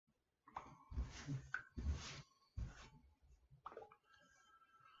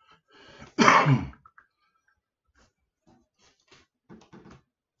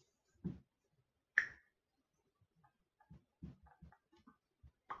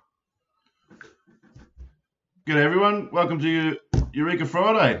G'day everyone, welcome to Eureka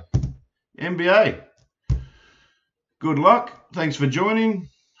Friday, NBA. Good luck, thanks for joining,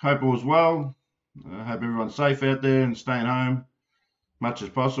 hope all's well. Hope everyone's safe out there and staying home much as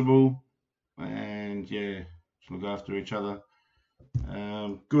possible. And yeah, just look after each other.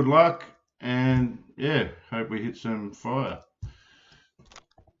 Good luck, and yeah, hope we hit some fire.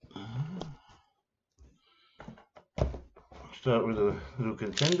 Start with the little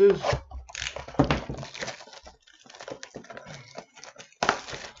contenders.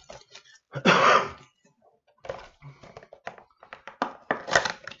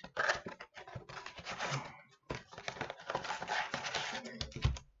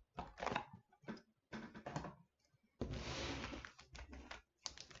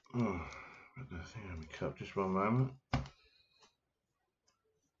 Oh, got the thing on my cup, just one moment.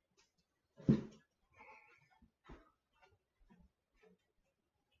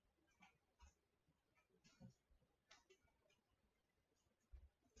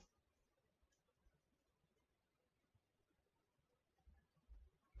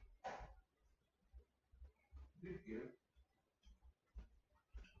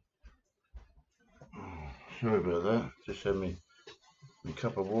 Sorry about that, just had me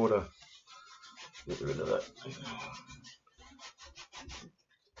cup of water. Get rid of that.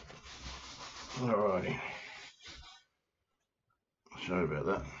 Alrighty. Sorry about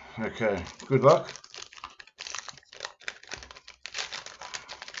that. Okay, good luck.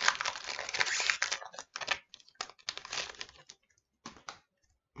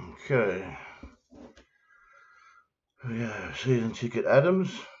 Okay. Yeah, season ticket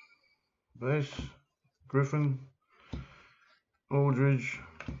Adams, base, Griffin, Aldridge,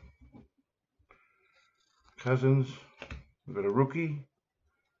 Cousins. We've got a rookie.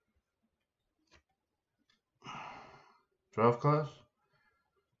 Draft class.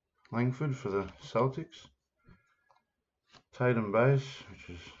 Langford for the Celtics. Tatum base, which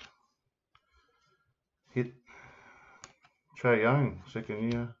is hit. Trae Young,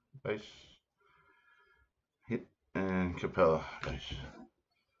 second year base, hit, and Capella base.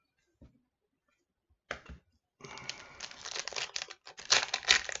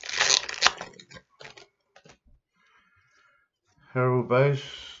 Harold base,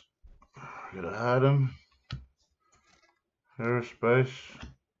 got a Harden. Harris base.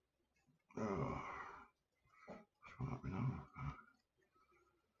 Oh.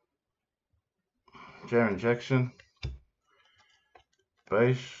 Jaren Jackson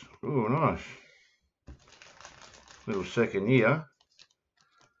base. Oh, nice. Little second year.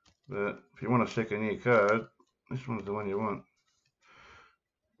 But if you want a second year card, this one's the one you want.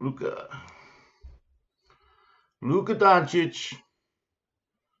 Luka Doncic.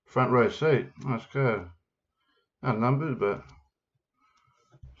 Front row seat. Nice card. Unnumbered, but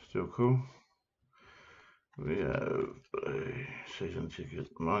still cool. We have a season ticket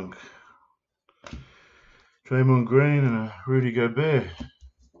Monk. Draymond Green and a Rudy Gobert.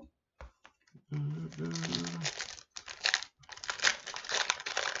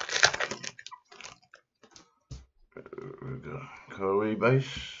 We've got Kyrie base.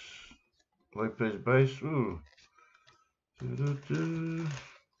 Lopez base. Ooh.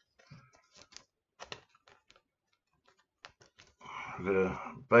 We've got a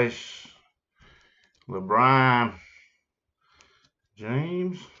base. LeBron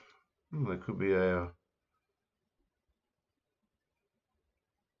James. Ooh, that could be a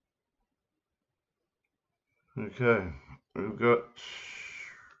okay. We've got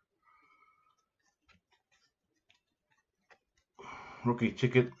rookie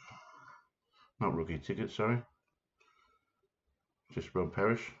ticket. Not rookie ticket, sorry. Just Rob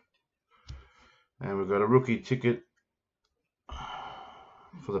Parrish. And we've got a rookie ticket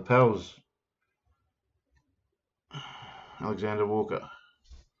for the Pels. Alexander Walker.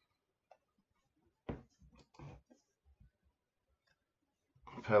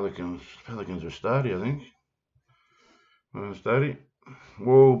 Pelicans are sturdy, I think. Sturdy.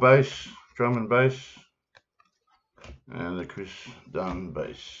 Wall base, Drummond base, and the Chris Dunn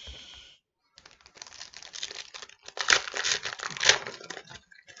base.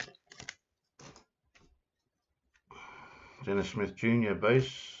 Dennis Smith Jr.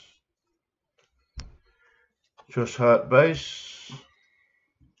 base. Josh Hart base.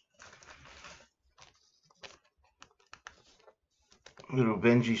 Little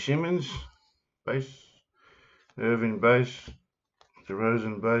Benji Simmons base. Irving base.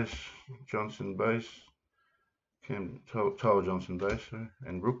 DeRozan base. Johnson base. Tyler Johnson base.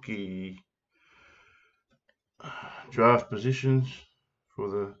 And rookie draft positions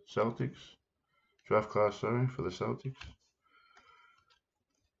for the Celtics. Draft class, sorry, for the Celtics.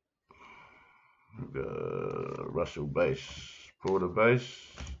 We've got Russell base, Porter base,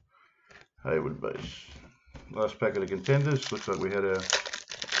 Hayward base. Last packet of contenders. Looks like we had a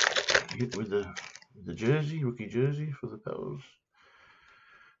hit with the jersey, rookie jersey for the Pels.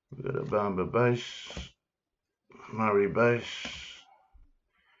 We've got a Bamba base, Murray base,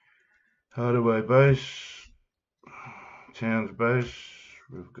 Hardaway base, Towns base.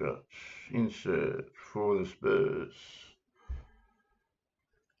 We've got insert for the Spurs,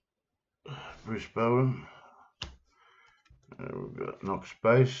 Bruce Bowen. We've got Knox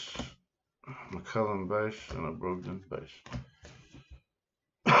base, McCullum base, and a Brogdon base.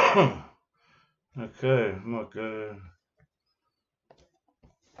 Okay, might go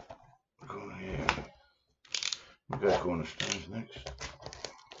corner here. We'll go cornerstones next.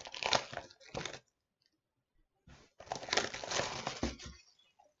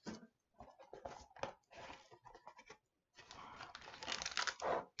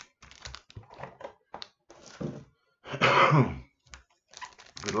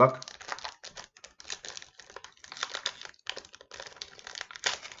 Good luck.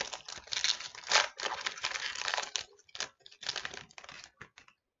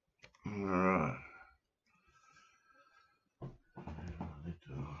 Alright.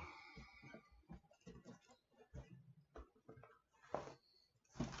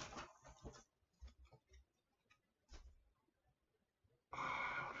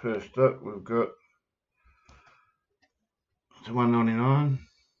 First up, we've got to 199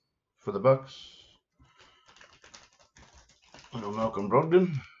 for the Bucks. Little Malcolm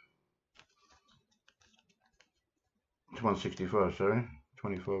Brogdon. To 165, sorry.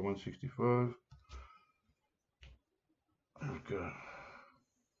 25, 165. We've got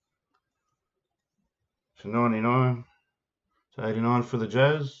to 99. To 89 for the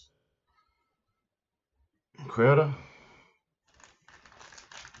Jazz. Crowder.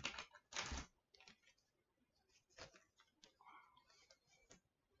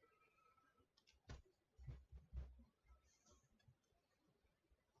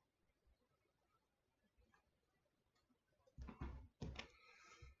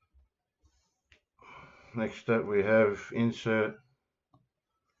 Next up we have insert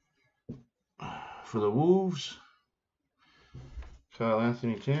for the Wolves, Karl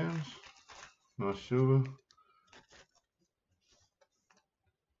Anthony Towns, nice silver.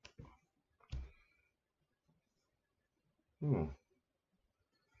 Go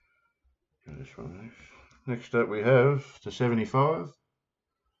this one next. Next up we have to 75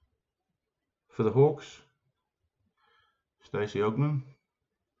 for the Hawks, Stacey Ogman.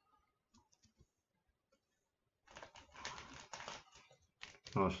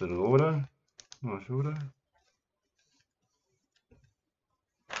 Nice little order. Nice order.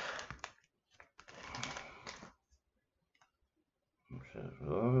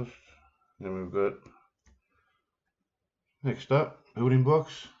 Last. Then we've got next up building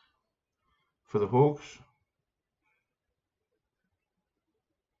blocks for the Hawks,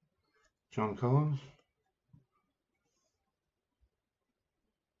 John Collins.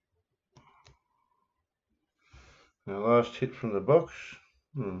 Now last hit from the box.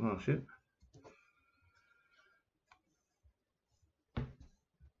 Nice hit.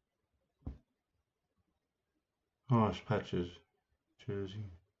 Nice patches. Jersey.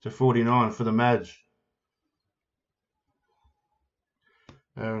 To 49 for the Mads.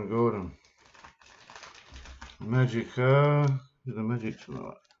 Aaron Gordon. Magic the Magic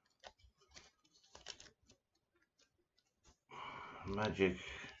tonight. Magic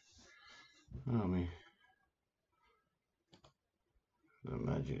Army. The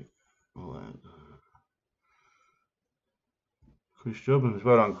Magic Orlando. Chris Jobbins,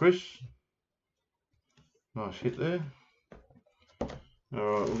 well done Chris. Nice hit there.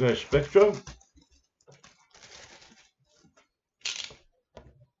 Alright, we'll go Spectrum.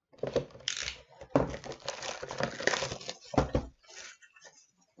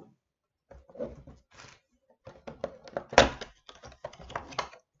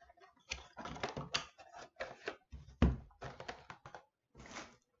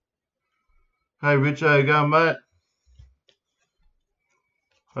 Hey Rich, how you going mate?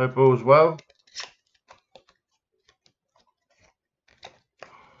 Hope all's well.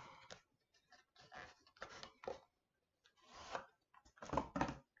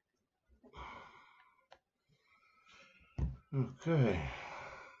 Okay.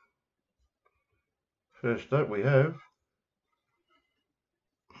 First up we have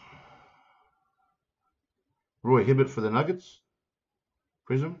Roy Hibbert for the Nuggets.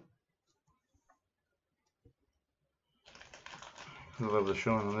 Prism. I love the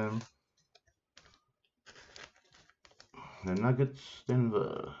shine on them. The Nuggets,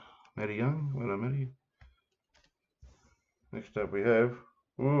 Denver. Matty Young, well done Matty. Next up we have,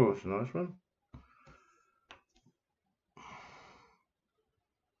 oh, it's a nice one.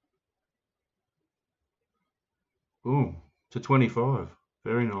 Ooh, to 25.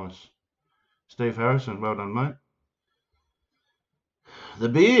 Very nice. Steve Harrison, well done, mate. The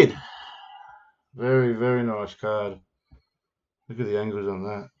Beard. Very, very nice card. Look at the angles on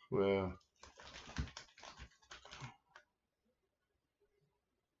that. Wow.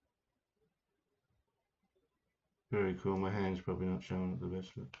 Very cool. My hand's probably not showing it the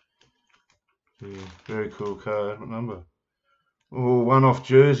best. But yeah, very cool card. What number? Oh, one off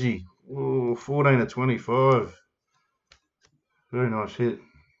jersey. Oh, 14 to 25. Very nice hit.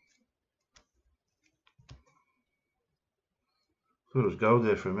 Thought it was gold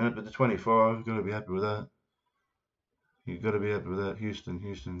there for a minute, but the 25, you've got to be happy with that. You've got to be happy with that.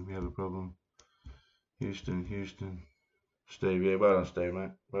 Houston, we have a problem. Houston. Steve, yeah, well done, Steve,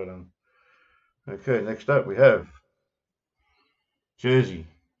 mate. Well done. Okay, next up we have jersey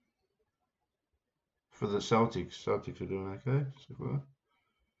for the Celtics. Celtics are doing okay so far.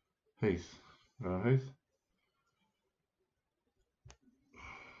 Heath. Heath.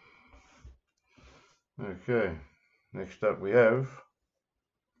 Okay, next up we have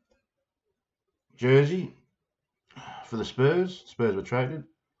jersey for the Spurs. Spurs were traded.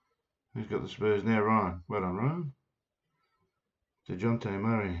 Who's got the Spurs now? Ryan. Well done, Ryan. DeJounte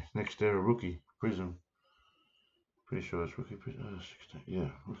Murray. Next era rookie. Prism. Pretty sure it's rookie. 16. Yeah,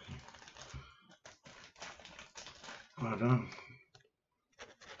 rookie. Well done.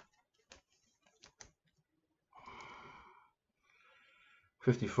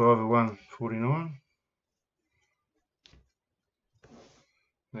 $55 of 149.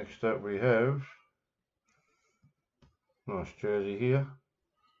 Next up we have nice jersey here.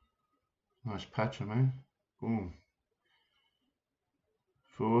 Nice patch, man. Boom.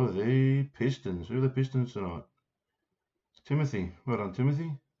 For the Pistons. Who are the Pistons tonight? It's Timothy. Well done,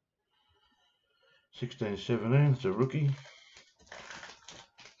 Timothy. 16-17. It's a rookie.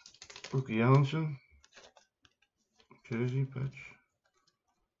 Rookie Allenson. Jersey patch.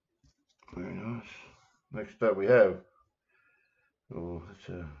 Very nice. Next up we have. Oh, that's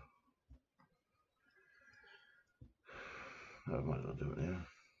a. I might as well do it now.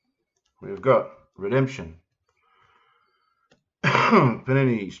 We've got Redemption.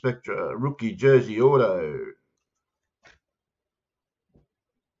 Panini Spectra rookie jersey auto.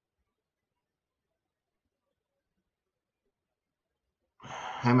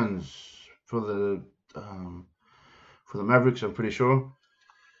 Hammonds for the Mavericks, I'm pretty sure.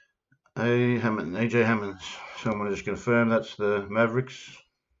 AJ Hammonds. Someone just confirm that's the Mavericks.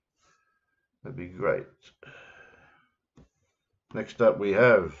 That'd be great. Next up we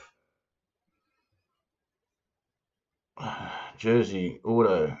have jersey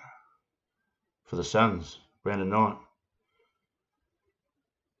auto for the Suns, Brandon Knight.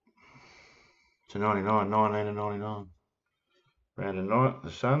 To 99, 19 to 99. Brandon Knight,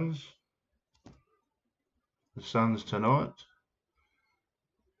 the Suns. The Suns tonight.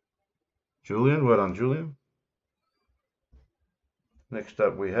 Julian, well done, Julian. Next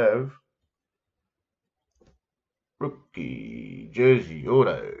up we have rookie jersey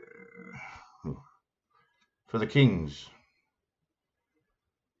auto for the Kings.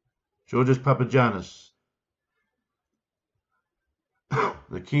 Georgios Papagiannis.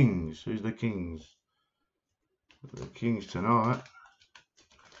 The Kings. Who's the Kings? The Kings tonight.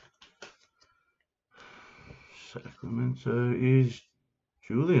 Sacramento is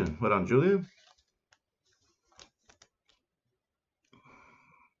Julian. Well done, Julian.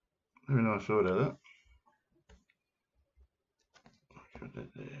 Very nice order, that.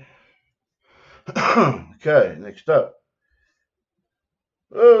 Okay, next up.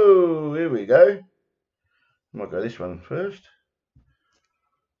 Oh, here we go. Might go this one first.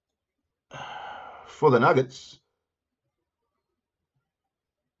 For the Nuggets,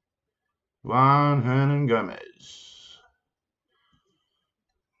 Juan Hernangomez.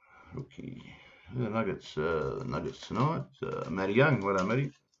 Rookie. The Nuggets tonight. Matty Young. Well done,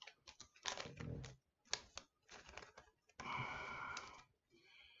 Matty.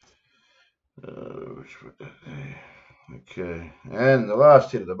 Okay, and the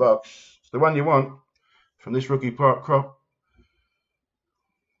last hit of the box. It's the one you want from this rookie crop.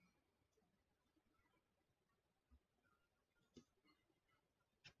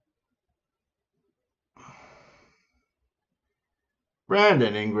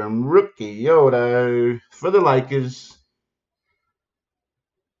 Brandon Ingram, rookie auto for the Lakers.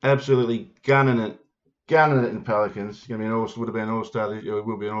 Absolutely gunning it in Pelicans. Gonna be would have been an all-star. It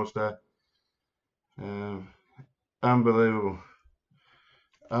will be an all-star. Unbelievable.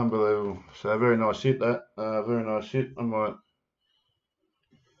 Unbelievable. So very nice hit that. Very nice hit. I might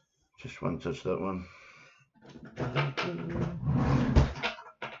just one touch that one.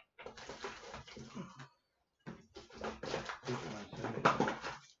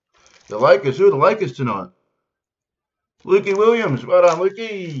 The Lakers. Who are the Lakers tonight? Lukey Williams. Well done,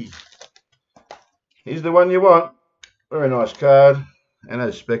 Lukey. He's the one you want. Very nice card. And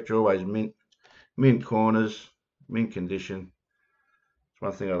as Spectre, always mint corners, mint condition. It's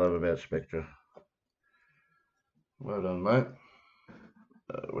one thing I love about Spectre. Well done, mate.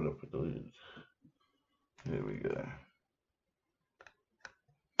 What did I put the lids? There we go.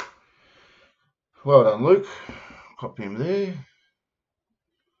 Well done, Luke. Pop him there.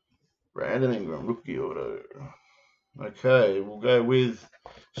 Brandon Ingram, rookie auto. Okay, we'll go with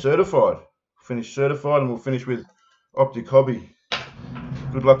certified. Finish certified, and we'll finish with Optic Hobby.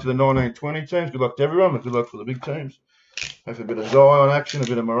 Good luck to the 1920 teams. Good luck to everyone, but good luck for the big teams. Have a bit of Zion action, a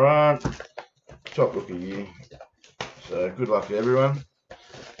bit of Morant. Top rookie year. So good luck to everyone.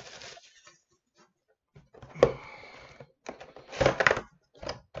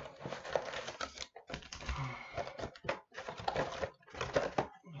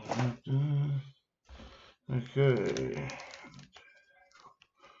 Okay.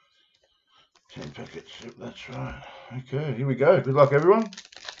 10 packets, yep, that's right. Okay, here we go. Good luck, everyone.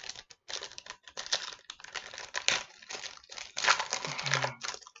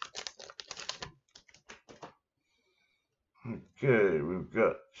 Okay, we've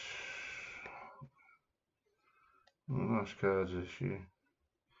got nice cards this year.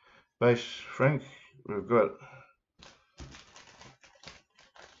 Base Frank, we've got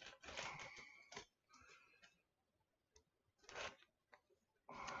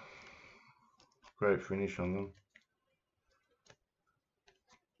great finish on them.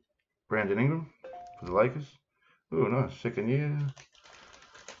 Brandon Ingram for the Lakers. Oh, nice, second year.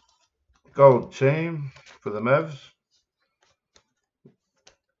 Gold team for the Mavs.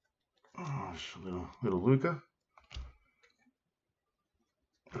 Oh, it's a little Luka.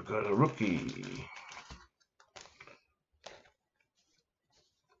 We've got a rookie.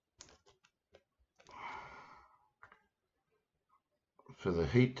 For the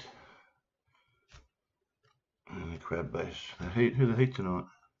Heat. And the crab base. The Heat, who's the Heat tonight?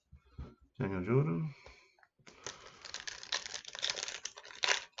 Daniel Jordan.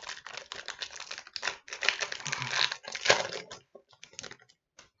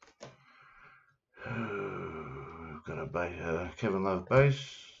 We've got a Kevin Love base,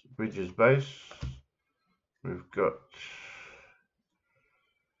 Bridges base. We've got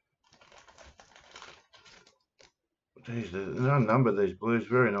they're unnumbered, these blues,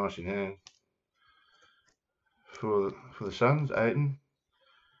 very nice in hand. For the Suns, Ayton.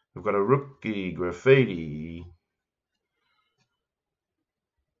 We've got a rookie graffiti.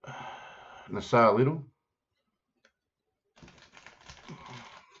 Nassar Little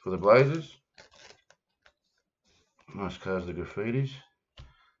for the Blazers. Nice cards, the graffitis.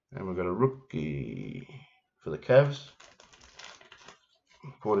 And we've got a rookie for the Cavs.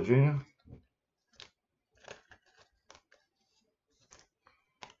 Porter Jr.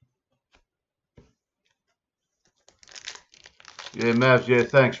 Yeah, Mavs, yeah,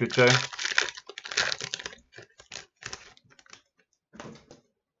 thanks, Richo.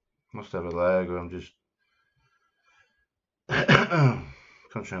 Must have a lag, or I'm just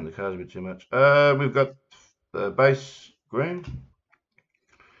concentrating on the cards a bit too much. We've got the base green.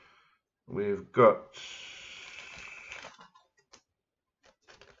 We've got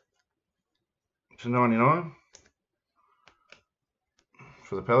to 99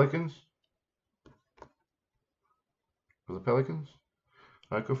 for the Pelicans.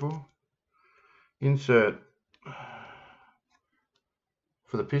 Okafor. Insert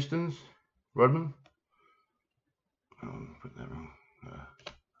for the Pistons, Rodman. Put that wrong.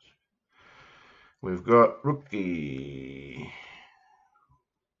 We've got rookie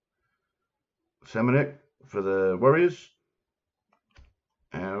Samanek for the Warriors.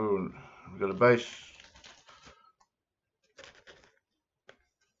 And we've got a base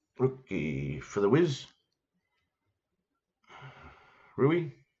rookie for the Wiz.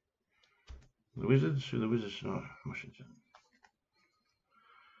 Rui. The Wizards. Who the Wizards? Oh, Washington.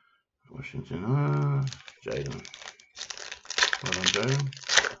 Jaden. Well done, Jaden.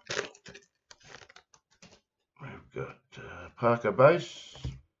 We've got Parker base.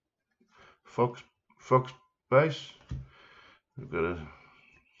 Fox base. We've got a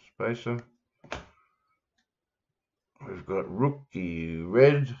spacer. We've got rookie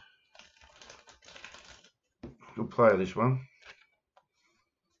red. Good player, this one.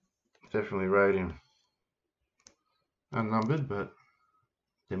 Definitely rate him. Unnumbered, but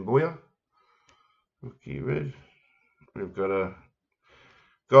Demboya, rookie red. We've got a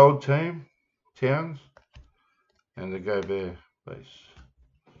gold team, Towns, and the Gobert base.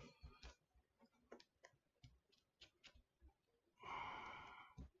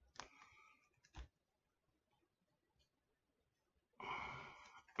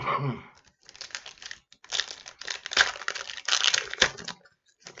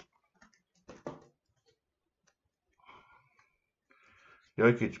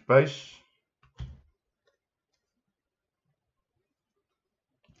 Jokic base.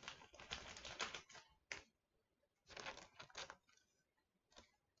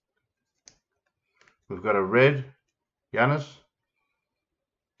 We've got a red, Giannis,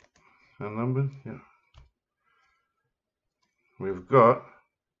 unnumbered. Yeah. We've got,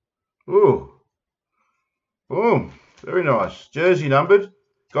 ooh, boom, very nice. Jersey numbered,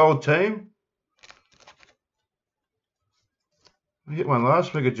 gold team. I hit one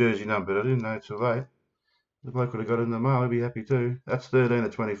last week, a jersey numbered. I didn't know till late. The bloke would have got it in the mail. He'd be happy too. That's 13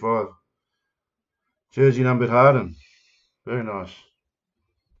 of 25. Jersey numbered Harden. Very nice.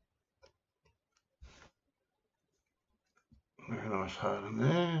 Very nice Harden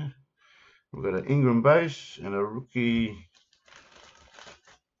there. We've got an Ingram base and a rookie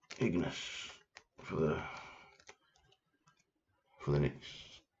Ignis for the Knicks.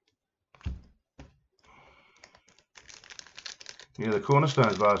 Yeah, the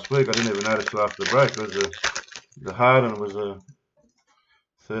cornerstones last week, I didn't even notice till after the break. It was the Harden was a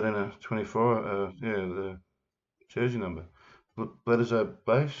 13 of 24. Yeah, the jersey number. Bledsoe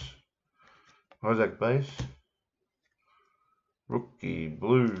base. Isaac base. Rookie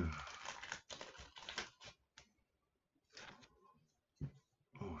blue.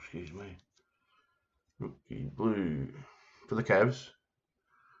 Oh, excuse me. Rookie blue for the Cavs.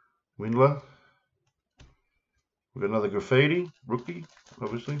 Windler. We've got another graffiti. Rookie,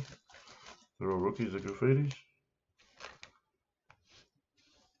 obviously. They're all rookies, the graffitis.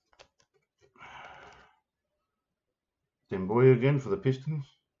 Demboya again for the Pistons.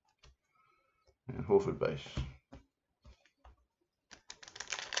 And Horford base.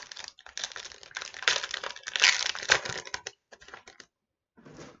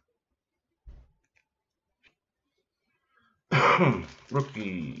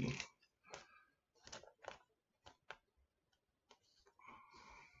 Rookie.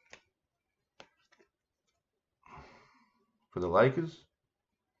 For the Lakers.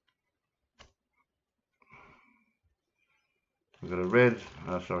 We've got a red,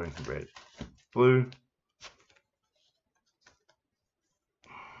 blue.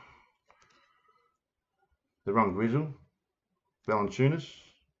 The wrong Grizzle. Valanciunas.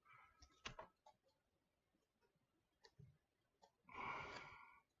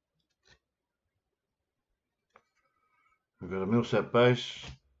 We've got a Millsap base,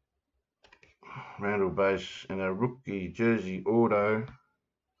 Randall base, and a rookie jersey auto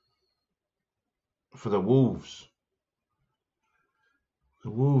for the Wolves. The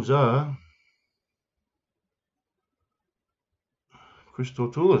Wolves are Chris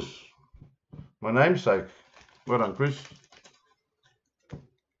Tortulis, my namesake. Well done, Chris.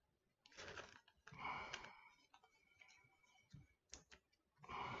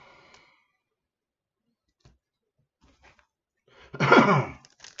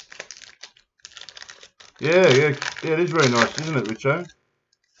 Yeah, it is very nice, isn't it, Richo?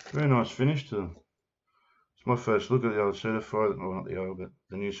 Very nice finish to them. It's my first look at the old certified, well, not the old, but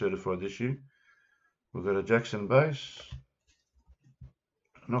the new certified issue. We've got a Jackson base,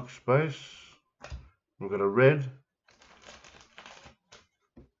 Knox base. We've got a red.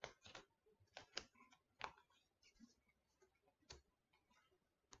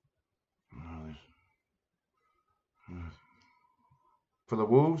 For the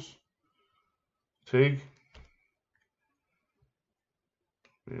Wolves, Teague.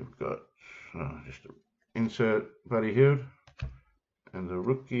 We've got just an insert Buddy Hield and the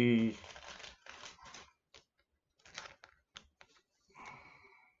rookie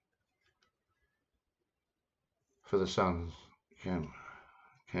for the Suns,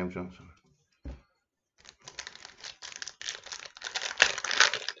 Cam Johnson.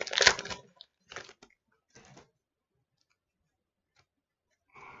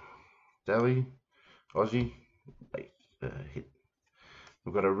 Daly, Aussie, hit.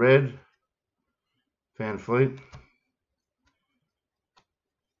 We've got a red, Van Fleet.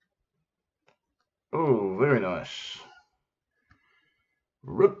 Oh, very nice.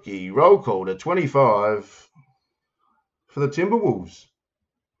 Rookie roll call to 25 for the Timberwolves.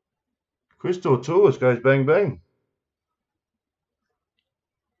 Chris Tortulis goes bang bang.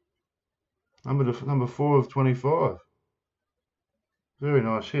 Number 4 of 25. Very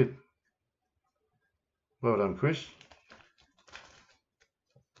nice hit. Well done, Chris.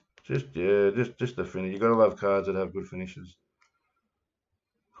 Just the finish. You gotta love cards that have good finishes.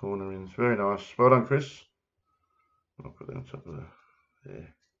 Corner ins. Very nice. Well done, Chris. I'll put that on top of that.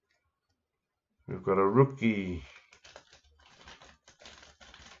 There. We've got a rookie.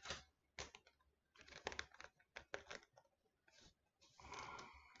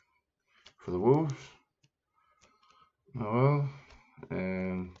 For the Wolves. Noel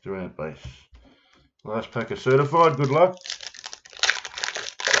and Durant base. Last pack of certified. Good luck.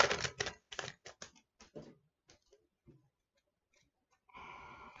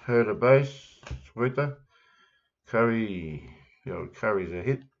 Herder base. Sweeter. Curry. The old Curry's a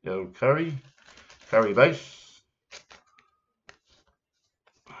hit. The old Curry. Curry base.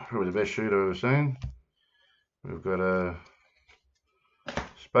 Probably the best shooter I've ever seen. We've got a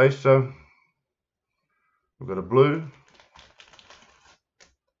Spacer. We've got a blue.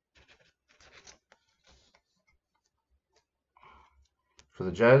 For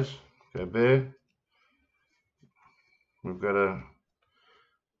the Jazz, Gobert. We've got a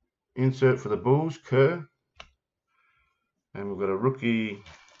insert for the Bulls, Kerr. And we've got a rookie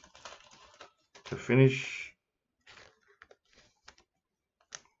to finish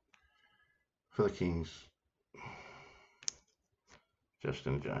for the Kings,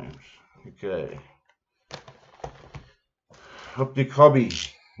 Justin James. Okay. Optic Hobby.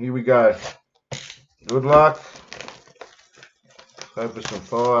 Here we go. Good luck. Hope for some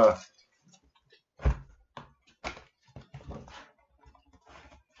fire.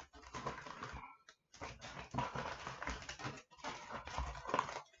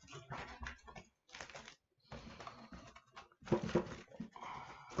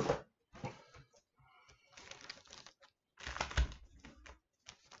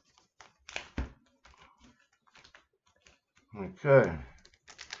 Okay.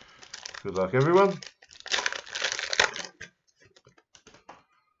 Good luck, everyone.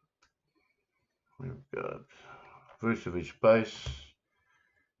 We've got Vucevic base,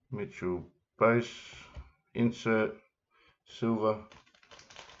 Mitchell base, insert, silver,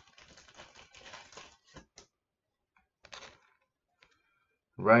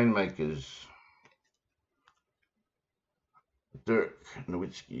 Rainmakers, Dirk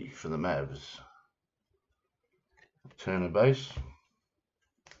Nowitzki for the Mavs, Turner base,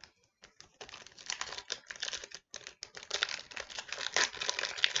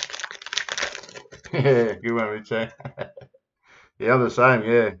 yeah, good one, Richard. Yeah, I'm the same,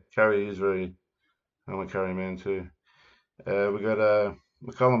 yeah. Curry is very, I'm a Curry man too. We got a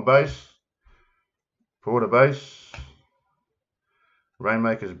McCollum base, Porter base,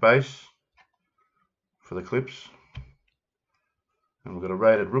 Rainmakers base for the Clips, and we've got a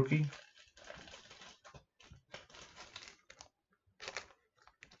rated rookie.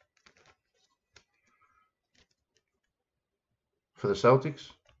 For the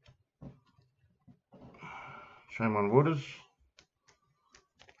Celtics, Tremont Waters.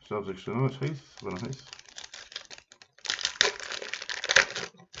 Celtics tonight, Heath. Heath.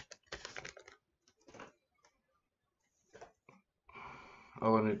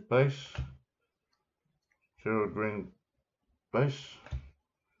 Olenek base. Gerald Green base.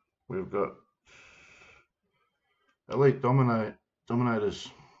 We've got Elite Dominators.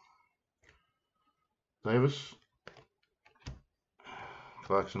 Davis.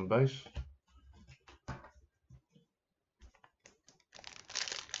 Clarkson base.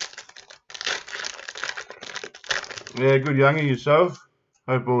 Yeah, good youngie yourself.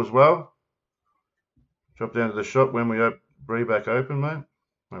 Hope all's well. Drop down to the shop when we bring back open, mate.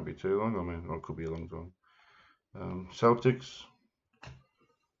 Won't be too long. I mean, or it could be a long time. Celtics. I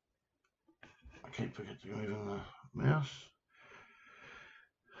keep forgetting to move in the mouse.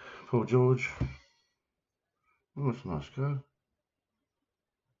 Paul George. Oh, that's a nice card.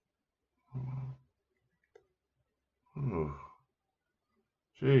 Oh,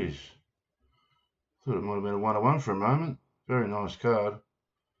 jeez. Thought it might have been a 1-1 for a moment. Very nice card.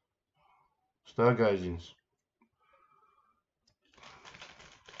 Stargazings.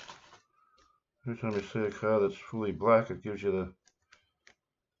 Every time you see a card that's fully black, it gives you the,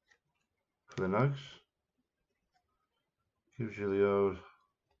 for the Nugs, gives you the old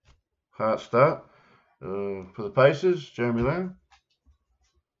heart start. For the Pacers, Jeremy Lamb.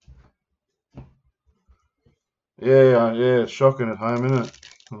 Yeah, it's shocking at home, isn't it?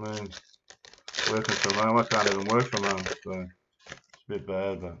 I mean, working from home, I can't even work from home, so it's a bit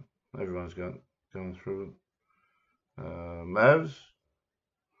bad, but everyone's going through it. Mavs,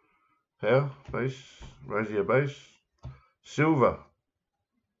 Power, base, Rosier base, Silver,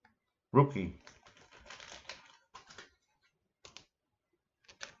 rookie.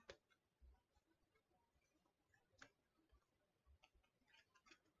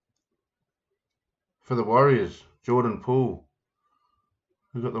 For the Warriors, Jordan Poole.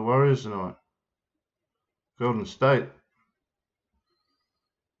 Who got the Warriors tonight? Golden State.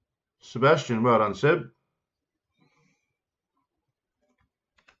 Sebastian, well done, Seb.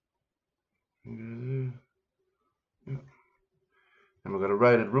 And we've got a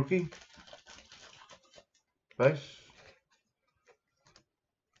rated rookie base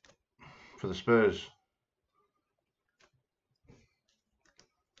for the Spurs.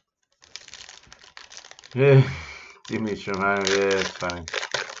 Yeah, Jimmy from home. Yeah, it's funny.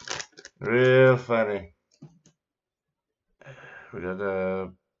 Real funny. We got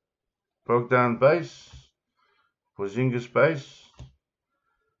a Bogdan base, Porzingis base.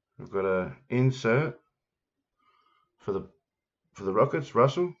 We've got a insert for the Rockets,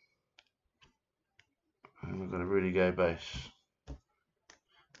 Russell, and we've got a Rudy Gay base.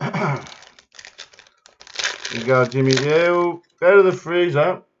 You go, Jimmy. Yeah, well, go to the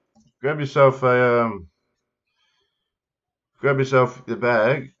freezer. Grab yourself the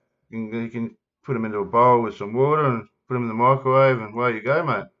bag. You can put them into a bowl with some water and put them in the microwave, and away you go,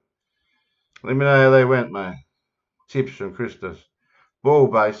 mate. Let me know how they went, mate. Tips from Christos. Ball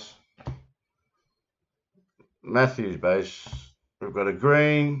base. Matthews base. We've got a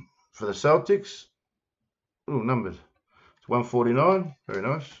green for the Celtics. Ooh, numbers. It's 149. Very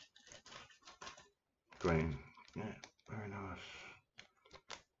nice. Green. Yeah, very nice.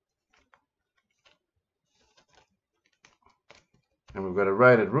 And we've got a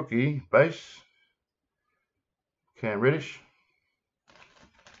rated rookie base. Cam Reddish.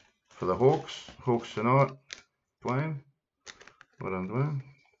 For the Hawks. Hawks tonight. Dwayne. Well done, Dwayne.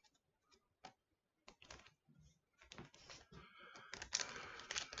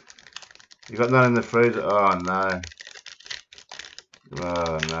 You got none in the freezer? Oh, no.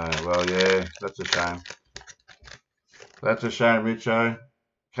 Oh, no. Well, yeah. That's a shame. That's a shame, Richo.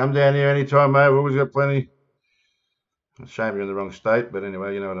 Come down here anytime, mate. We've always got plenty. It's a shame you're in the wrong state, but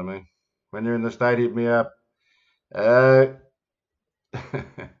anyway, you know what I mean. When you're in the state, hit me up.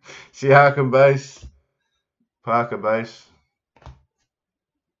 Siakam base. Parker base.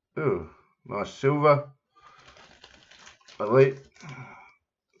 Ooh, nice silver. Elite.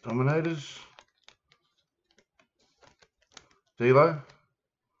 Dominators. D'Lo.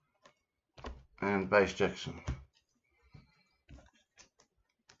 And base Jackson.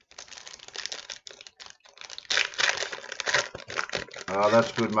 Oh,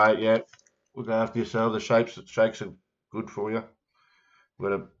 that's good, mate. Yeah, look after yourself. The shakes are good for you. We've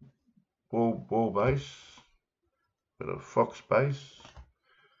got a ball base. We've got a Fox base.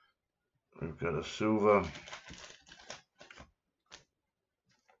 We've got a silver.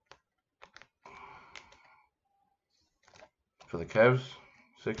 For the Cavs,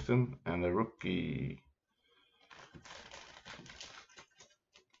 Sexton, and the rookie.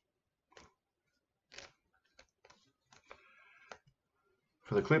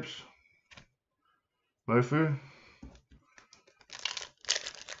 For the Clips, Mofu.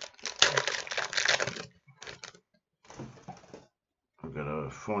 We've got a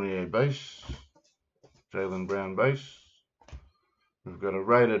Fournier base, Jaylen Brown base. We've got a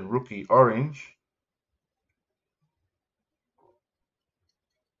rated rookie orange.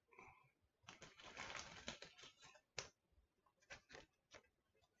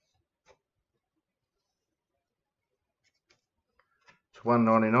 It's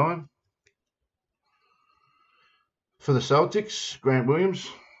 $1.99. For the Celtics, Grant Williams.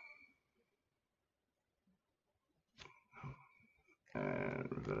 And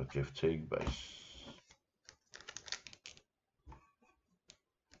we've got a Jeff Teague base.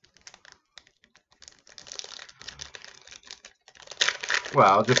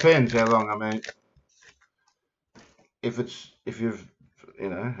 Well, it depends how long. I mean, if you've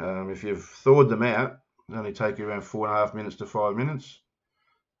thawed them out, it'll only take you around 4.5 minutes to 5 minutes.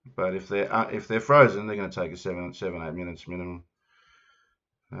 But if they're frozen, they're going to take a 7-8 minutes minimum.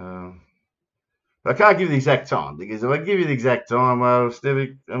 But I can't give you the exact time, because if I give you the exact time, well,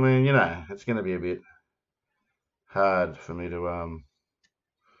 Stevie, I mean, you know, it's going to be a bit hard for me to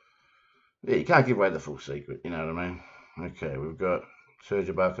yeah, you can't give away the full secret, you know what I mean? Okay, we've got Serge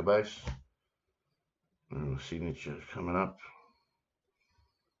Ibaka base. Signature coming up.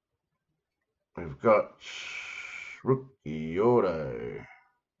 We've got rookie auto.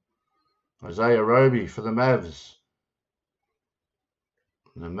 Isaiah Roby for the Mavs.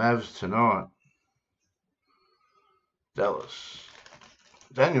 The Mavs tonight. Dallas.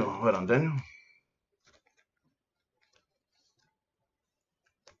 Daniel, well done, Daniel.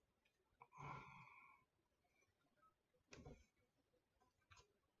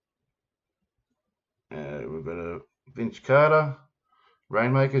 We've got a Vince Carter,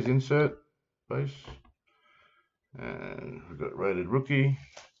 Rainmakers insert base. And we've got rated rookie.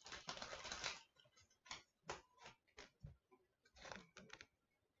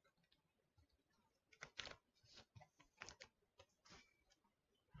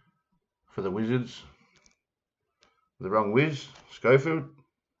 For the Wizards, the wrong Wiz, Schofield.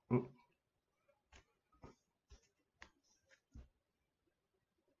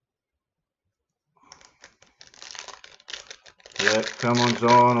 Yeah, come on,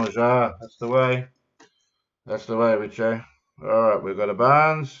 Zion or Ja. That's the way. That's the way, Richo. All right, we've got a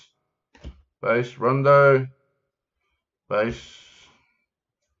Barnes, base, Rondo, base,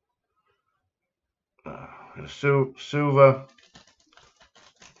 a Silver,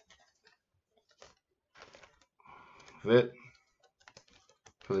 vet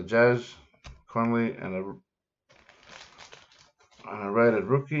for the Jazz, Conley, and a rated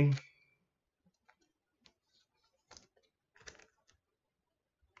rookie.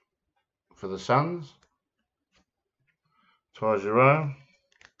 For the Suns, Ty Jerome.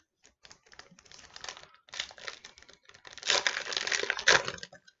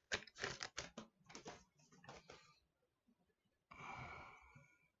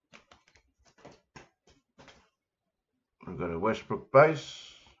 We've got a Westbrook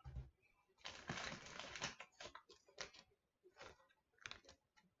base.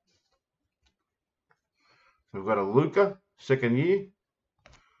 We've got a Luka, second year.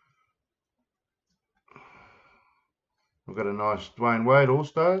 We've got a nice Dwayne Wade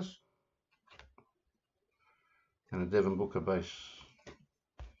All-Stars. And a Devin Booker base.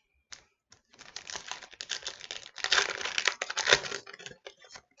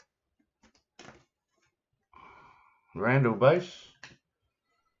 Randall base.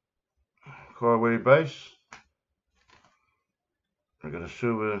 Kyrie base. We've got a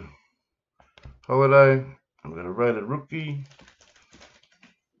Silver Holiday. We've got a rated rookie.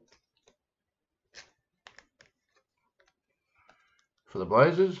 For the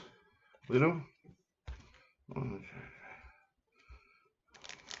Blazers, Little.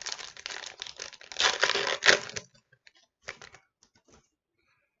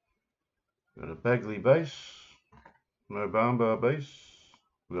 Got a Bagley base. No Bamba base.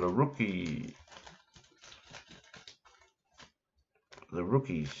 We've got a rookie. The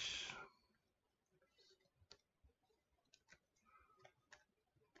rookies.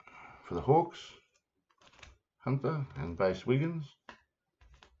 For the Hawks, Hunter and base Wiggins.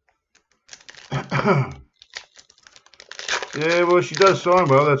 Yeah, well, she does sign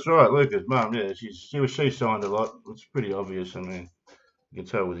well. That's right, Luca's mum. Yeah, she signed a lot. It's pretty obvious. I mean, you can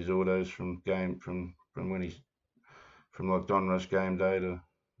tell with his autos from when he's from like Donruss game day to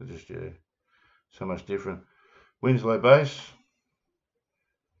just so much different. Winslow base,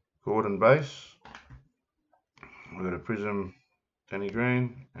 Gordon base. We've got a Prism, Danny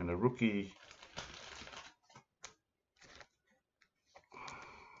Green, and a rookie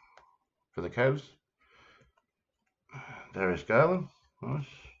for the Cavs, Darius Garland. Nice.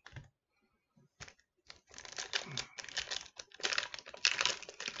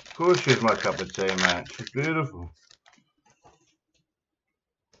 Of course, she's my cup of tea, mate. She's beautiful.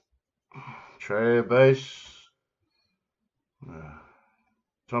 Trey base,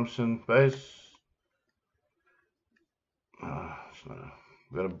 Thompson base.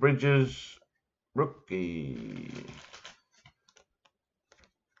 We've got a Bridges rookie,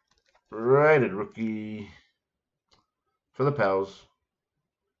 rated rookie for the Pals.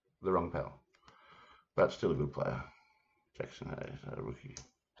 The wrong Pal, but still a good player. Jackson Hayes, a rookie.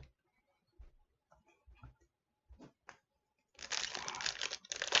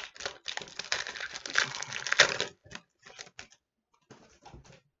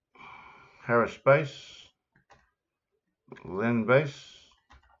 Harris base, Len base,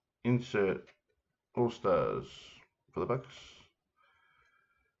 insert All-Stars for the Bucks,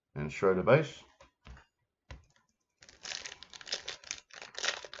 and Schroeder base.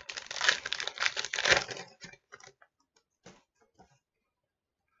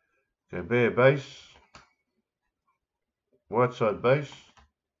 Gobert base, Whiteside base,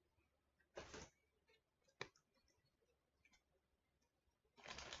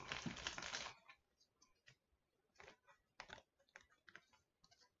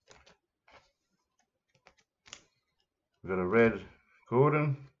 we've got a red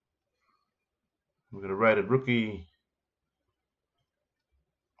Gordon, we've got a rated rookie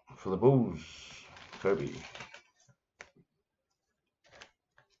for the Bulls, Kobe.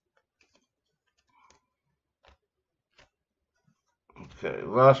 Okay,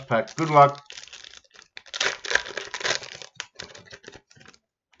 last pack. Good luck.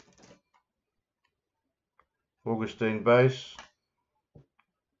 Augustine base,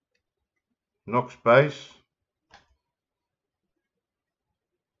 Knox base,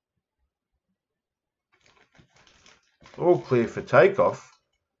 All clear for takeoff.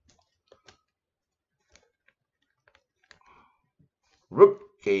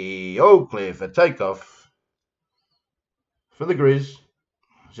 Rookie, all clear for takeoff. For the Grizz.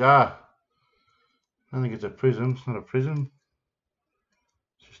 Ja. I don't think it's a prism. It's not a prism.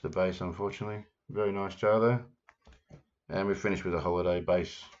 It's just a base, unfortunately. Very nice jar there. And we finished with a holiday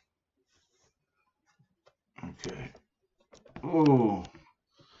base. Okay. Oh,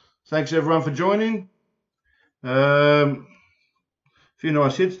 thanks everyone for joining. A few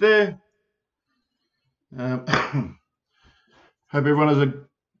nice hits there. Hope everyone has a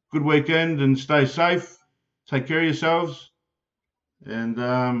good weekend and stay safe. Take care of yourselves. And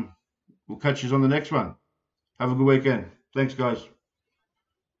we'll catch you on the next one. Have a good weekend. Thanks, guys.